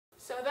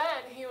So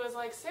then he was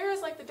like,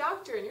 Sarah's like the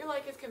doctor and you're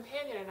like his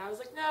companion. And I was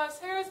like, no,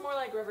 Sarah's more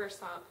like reverse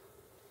thump.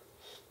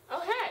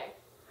 Oh, hey.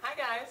 Hi,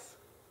 guys.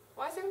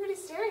 Why is everybody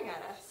staring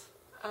at us?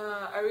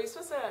 Are we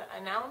supposed to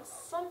announce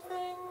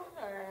something,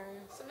 or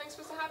Something's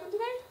supposed to happen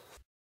today?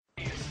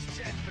 This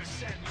is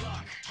 10%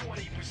 luck,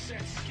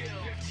 20%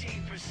 skill,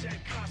 15%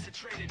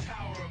 concentrated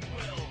power of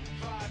will,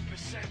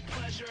 5%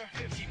 pleasure,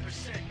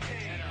 50%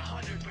 pain, and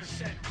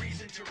 100%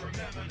 reason to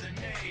remember the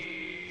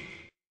name.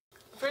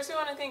 First, we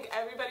want to thank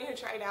everybody who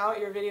tried out.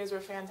 Your videos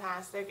were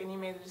fantastic, and you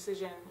made the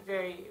decision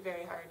very,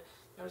 very hard.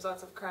 There was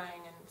lots of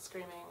crying and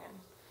screaming and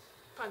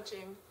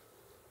Punching.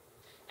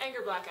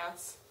 Anger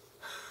blackouts.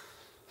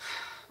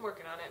 I'm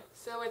working on it.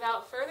 So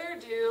without further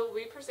ado,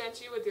 we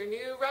present you with your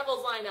new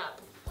Rebels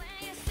lineup. Where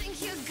you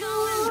think you're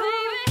going,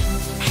 baby?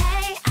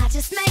 Hey, I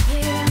just met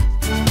you,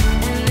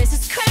 and this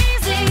is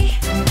crazy,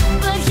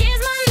 but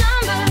here's my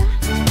number,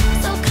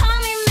 so call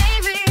me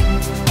maybe.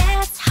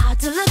 It's hard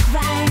to look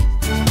right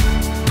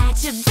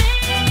at you,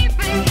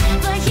 baby,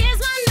 but here's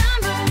my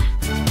number,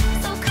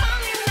 so call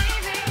me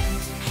maybe.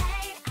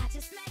 Hey, I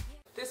just met you.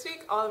 This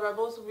week, all the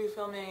Rebels will be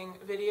filming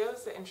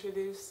videos that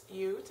introduce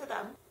you to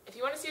them. If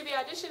you want to see the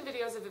audition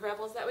videos of the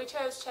Rebels that we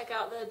chose, check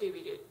out the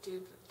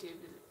doobie-doo.